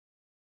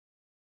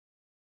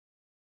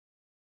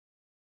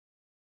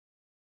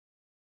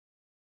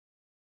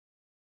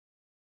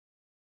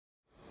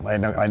I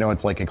know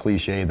it's like a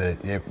cliche that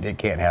it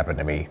can't happen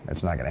to me.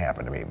 It's not going to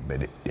happen to me,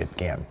 but it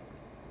can.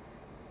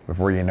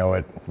 Before you know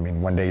it, I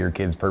mean, one day your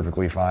kid's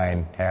perfectly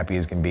fine, happy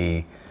as can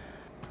be.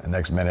 The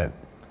next minute,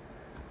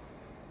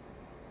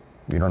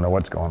 you don't know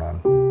what's going on.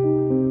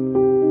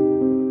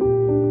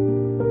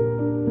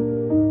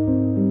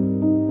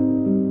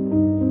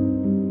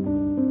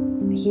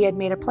 He had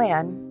made a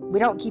plan. We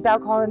don't keep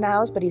alcohol in the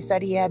house, but he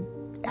said he had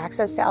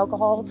access to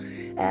alcohol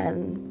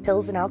and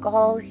pills and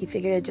alcohol. He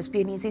figured it'd just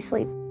be an easy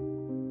sleep.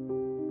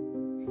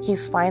 He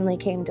finally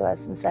came to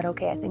us and said,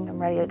 okay, I think I'm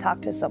ready to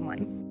talk to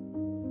someone.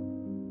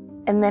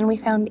 And then we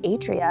found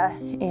Adria,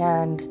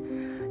 and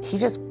he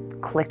just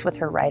clicked with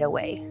her right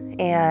away.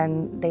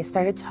 And they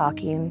started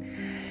talking.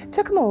 It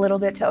took him a little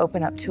bit to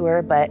open up to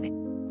her, but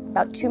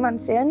about 2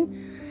 months in,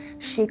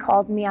 she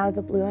called me out of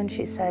the blue and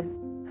she said,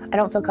 I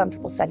don't feel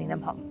comfortable sending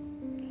him home.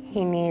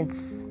 He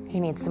needs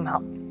some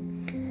help.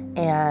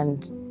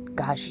 And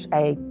gosh,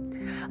 at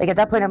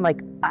that point, I'm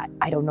like,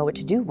 I don't know what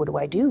to do. What do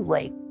I do?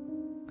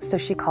 So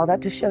she called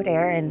up to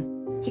Shodair,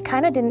 and he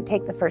kind of didn't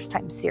take the first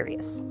time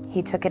serious.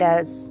 He took it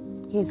as,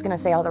 he's gonna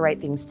say all the right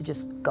things to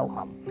just go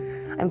home.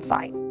 I'm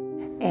fine.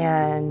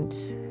 And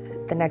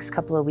the next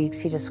couple of weeks,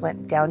 he just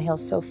went downhill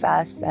so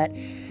fast that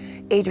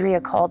Adria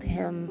called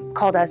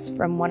us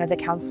from one of the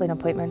counseling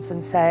appointments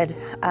and said,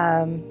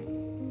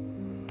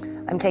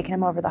 I'm taking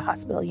him over to the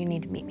hospital. You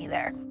need to meet me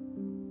there.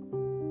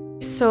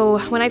 So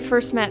when I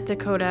first met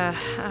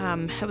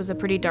Dakotah, it was a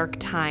pretty dark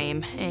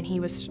time, and he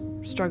was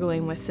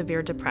struggling with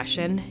severe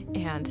depression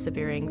and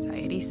severe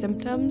anxiety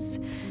symptoms.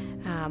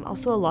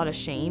 Also a lot of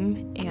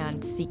shame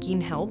and seeking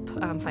help,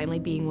 finally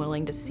being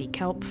willing to seek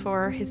help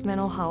for his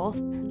mental health.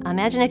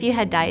 Imagine if you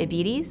had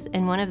diabetes,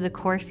 and one of the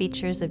core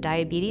features of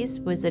diabetes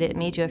was that it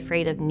made you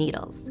afraid of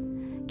needles.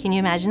 Can you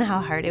imagine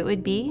how hard it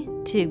would be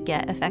to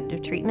get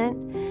effective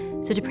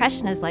treatment? So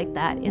depression is like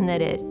that in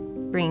that it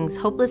brings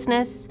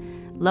hopelessness,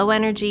 low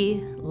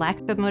energy, lack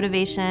of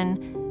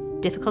motivation,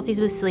 difficulties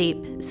with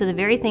sleep. So the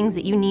very things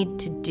that you need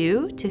to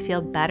do to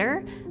feel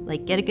better,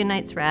 like get a good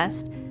night's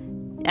rest,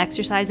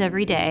 exercise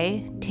every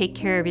day, take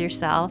care of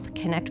yourself,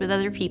 connect with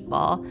other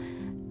people,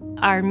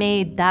 are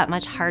made that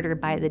much harder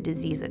by the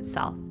disease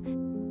itself.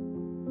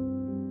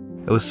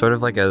 It was sort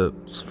of like a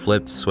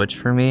flipped switch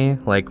for me.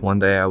 Like one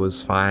day I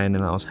was fine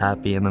and I was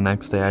happy, and the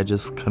next day I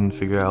just couldn't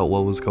figure out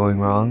what was going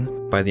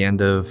wrong. By the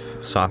end of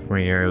sophomore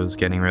year, it was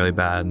getting really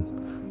bad.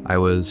 I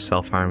was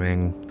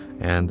self-harming,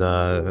 and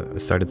I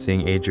started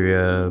seeing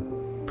Adria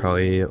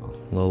probably a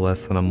little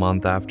less than a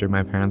month after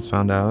my parents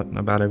found out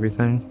about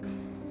everything.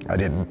 I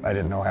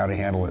didn't know how to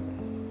handle it.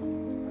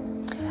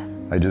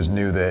 I just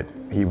knew that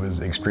he was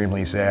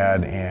extremely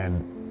sad,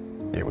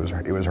 and it was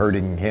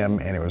hurting him,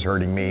 and it was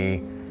hurting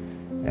me,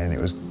 and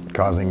it was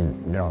causing,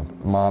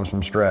 Mom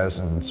some stress,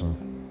 and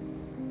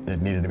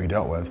it needed to be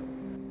dealt with.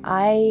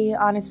 I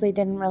honestly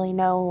didn't really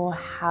know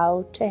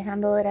how to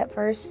handle it at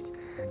first.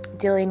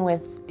 Dealing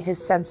with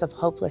his sense of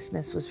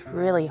hopelessness was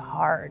really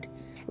hard.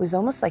 It was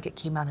almost like it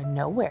came out of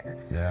nowhere.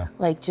 Yeah.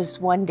 Like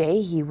just one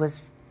day he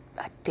was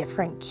a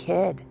different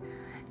kid.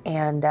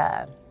 And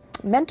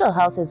mental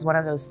health is one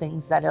of those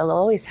things that it'll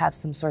always have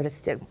some sort of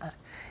stigma.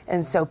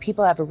 And so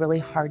people have a really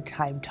hard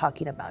time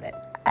talking about it.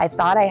 I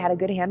thought I had a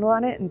good handle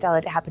on it until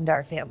it happened to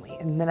our family.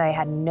 And then I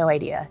had no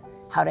idea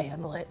how to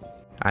handle it.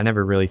 I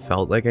never really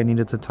felt like I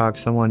needed to talk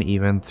to someone,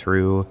 even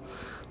through,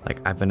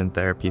 I've been in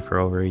therapy for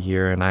over a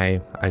year, and I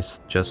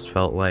just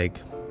felt like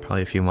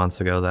probably a few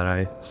months ago that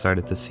I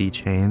started to see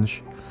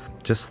change.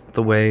 Just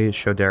the way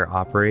Shodair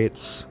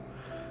operates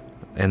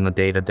in the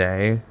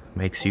day-to-day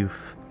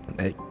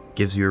it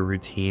gives you a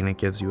routine, it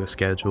gives you a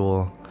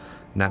schedule,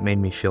 and that made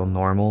me feel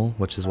normal,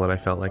 which is what I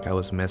felt like I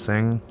was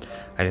missing.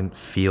 I didn't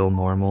feel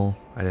normal.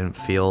 I didn't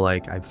feel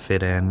like I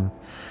fit in.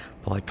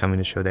 But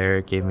coming to Shodair,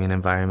 it gave me an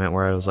environment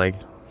where I was like,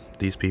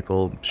 these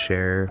people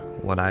share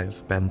what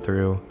I've been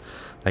through.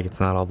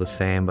 It's not all the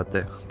same, but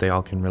they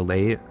all can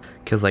relate.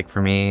 Because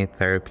for me,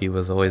 therapy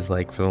was always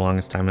for the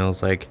longest time, it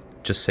was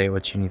just say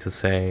what you need to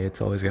say.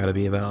 It's always got to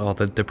be about all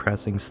the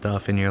depressing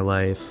stuff in your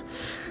life.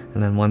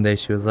 And then one day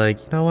she was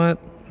like, you know what?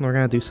 We're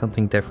going to do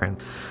something different.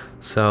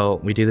 So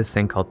we do this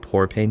thing called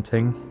pour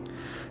painting.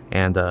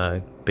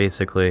 And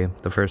basically,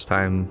 the first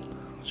time,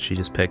 she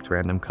just picked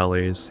random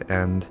colors,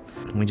 and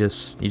you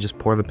just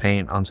pour the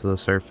paint onto the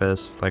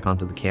surface,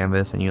 onto the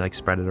canvas, and you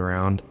spread it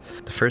around.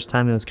 The first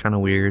time it was kind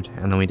of weird,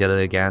 and then we did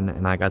it again,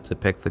 and I got to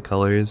pick the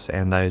colors,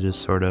 and I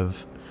just sort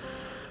of,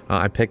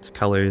 I picked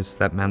colors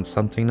that meant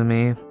something to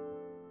me.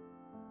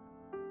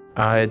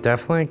 It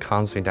definitely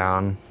calms me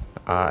down.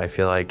 I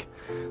feel like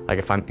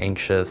if I'm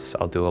anxious,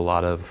 I'll do a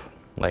lot of,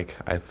 I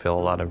feel a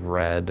lot of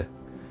red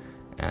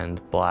and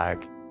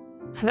black.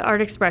 The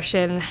art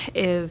expression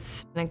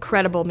is an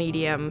incredible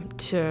medium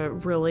to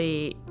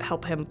really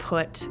help him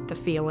put the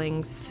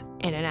feelings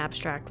in an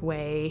abstract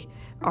way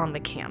on the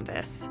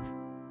canvas.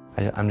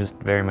 I'm just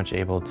very much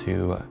able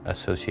to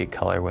associate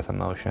color with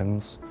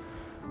emotions.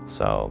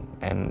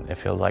 And it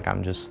feels like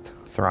I'm just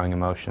throwing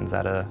emotions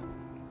at a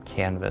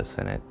canvas,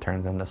 and it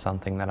turns into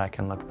something that I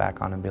can look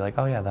back on and be like,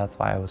 oh yeah, that's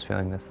why I was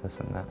feeling this, this,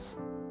 and this.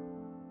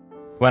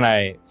 When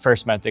I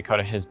first met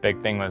Dakotah, his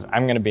big thing was,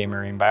 I'm going to be a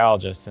marine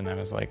biologist. And I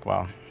was like,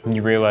 well,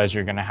 you realize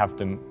you're going to have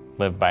to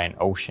live by an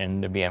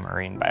ocean to be a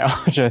marine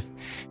biologist.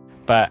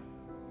 But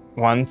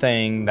one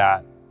thing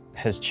that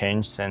has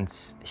changed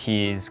since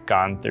he's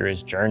gone through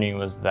his journey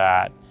was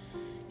that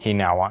he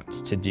now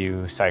wants to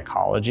do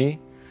psychology,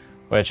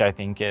 which I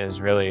think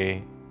is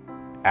really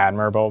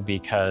admirable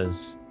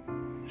because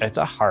it's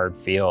a hard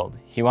field.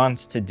 He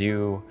wants to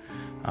be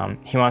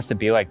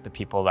like the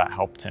people that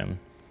helped him.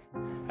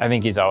 I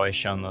think he's always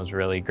shown those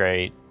really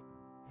great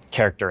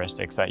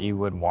characteristics that you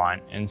would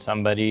want in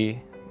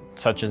somebody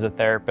such as a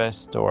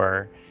therapist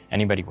or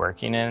anybody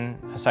working in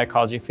a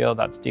psychology field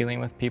that's dealing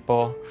with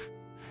people.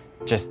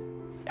 Just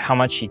how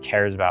much he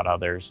cares about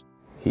others.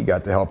 He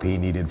got the help he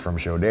needed from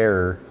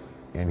Shodair,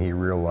 and he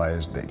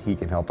realized that he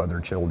can help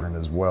other children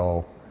as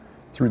well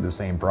through the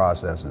same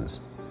processes.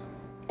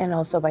 And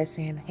also by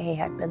saying, hey,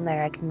 I've been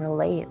there, I can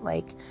relate.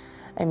 Like,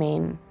 I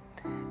mean,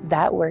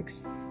 that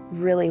works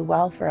really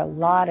well for a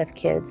lot of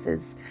kids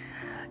is,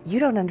 you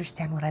don't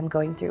understand what I'm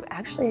going through.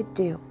 Actually, I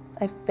do.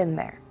 I've been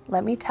there.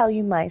 Let me tell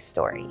you my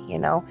story, you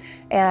know?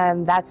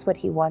 And that's what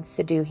he wants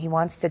to do. He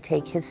wants to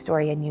take his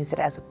story and use it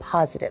as a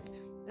positive.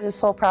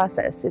 This whole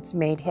process, it's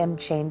made him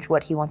change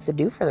what he wants to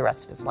do for the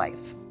rest of his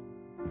life.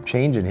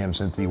 Change in him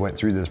since he went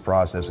through this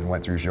process and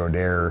went through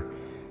Shodair,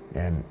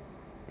 and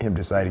him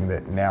deciding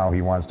that now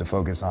he wants to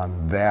focus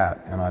on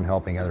that and on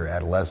helping other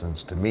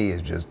adolescents, to me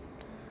is just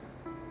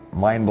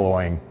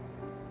mind-blowing.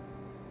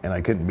 And I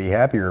couldn't be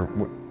happier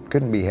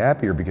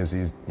because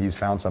he's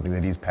found something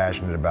that he's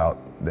passionate about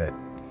that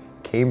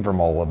came from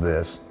all of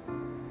this,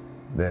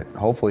 that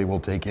hopefully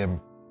will take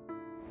him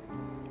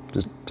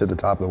just to the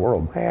top of the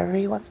world. Wherever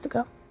he wants to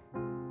go.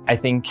 I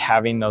think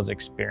having those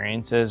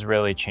experiences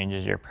really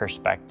changes your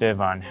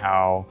perspective on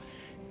how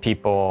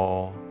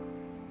people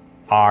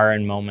are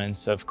in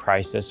moments of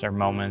crisis or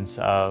moments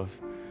of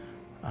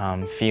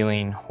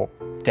feeling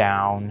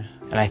down.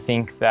 And I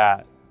think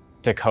that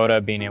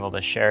Dakotah being able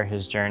to share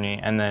his journey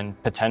and then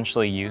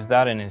potentially use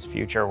that in his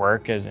future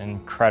work is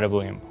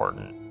incredibly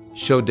important.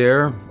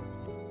 Shodair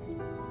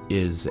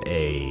is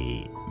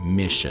a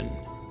mission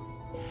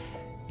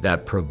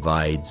that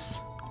provides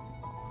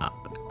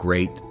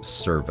great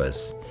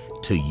service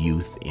to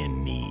youth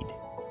in need.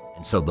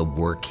 And so the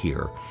work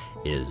here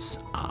is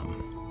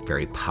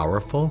very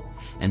powerful,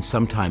 and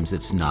sometimes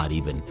it's not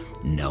even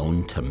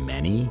known to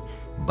many,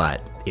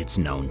 but it's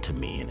known to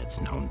me and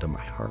it's known to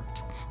my heart.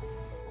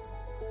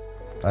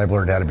 I've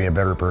learned how to be a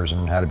better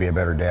person, how to be a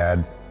better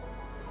dad,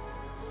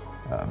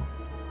 how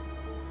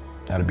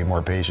to be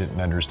more patient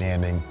and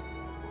understanding.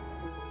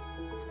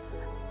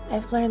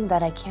 I've learned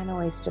that I can't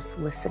always just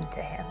listen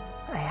to him.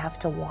 I have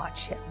to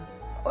watch him.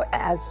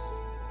 As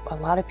a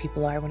lot of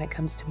people are when it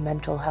comes to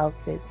mental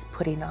health, is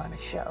putting on a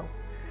show.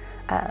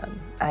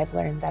 I've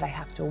learned that I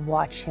have to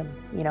watch him,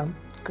 you know,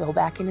 go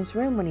back in his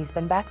room when he's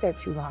been back there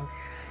too long.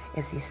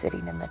 Is he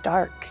sitting in the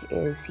dark?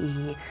 Is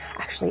he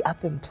actually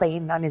up and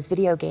playing on his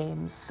video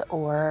games?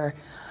 Or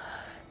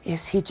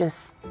is he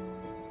just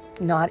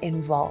not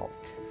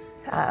involved?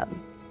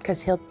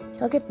 Because he'll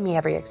give me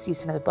every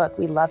excuse in the book.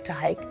 We love to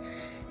hike,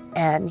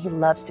 and he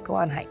loves to go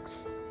on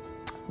hikes.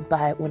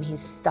 But when he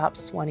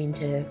stops wanting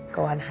to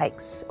go on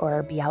hikes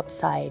or be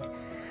outside,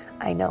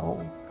 I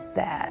know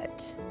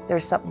that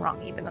there's something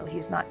wrong, even though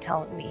he's not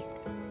telling me.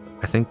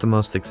 I think the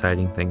most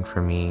exciting thing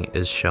for me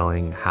is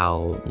showing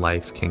how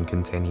life can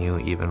continue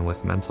even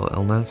with mental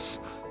illness.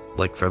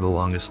 Like, for the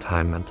longest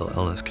time, mental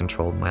illness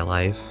controlled my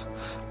life,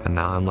 and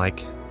now I'm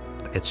like,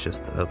 it's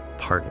just a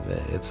part of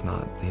it. It's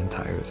not the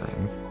entire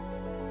thing.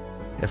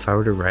 If I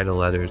were to write a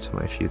letter to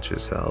my future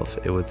self,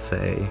 it would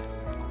say,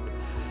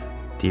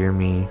 "Dear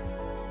me,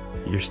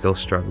 you're still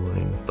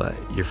struggling, but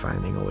you're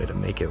finding a way to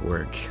make it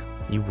work.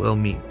 You will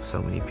meet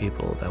so many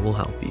people that will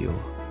help you.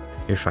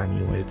 You're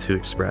finding a way to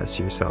express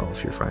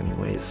yourself. You're finding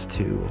ways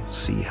to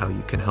see how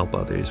you can help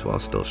others while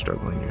still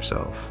struggling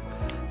yourself.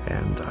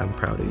 And I'm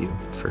proud of you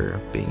for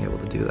being able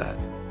to do that."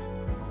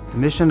 The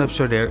mission of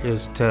Shodair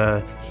is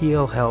to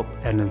heal, help,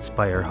 and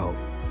inspire hope.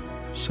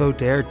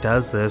 Shodair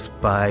does this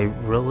by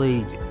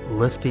really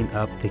lifting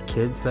up the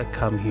kids that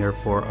come here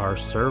for our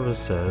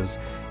services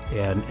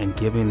and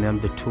giving them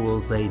the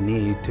tools they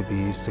need to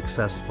be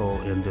successful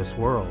in this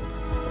world.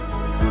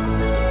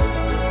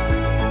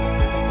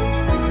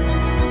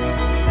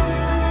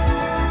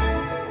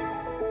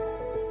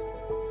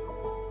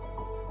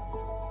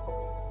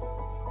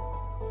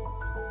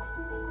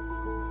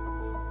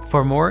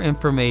 For more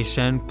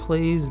information,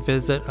 please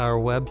visit our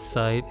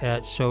website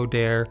at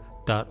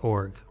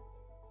shodair.org.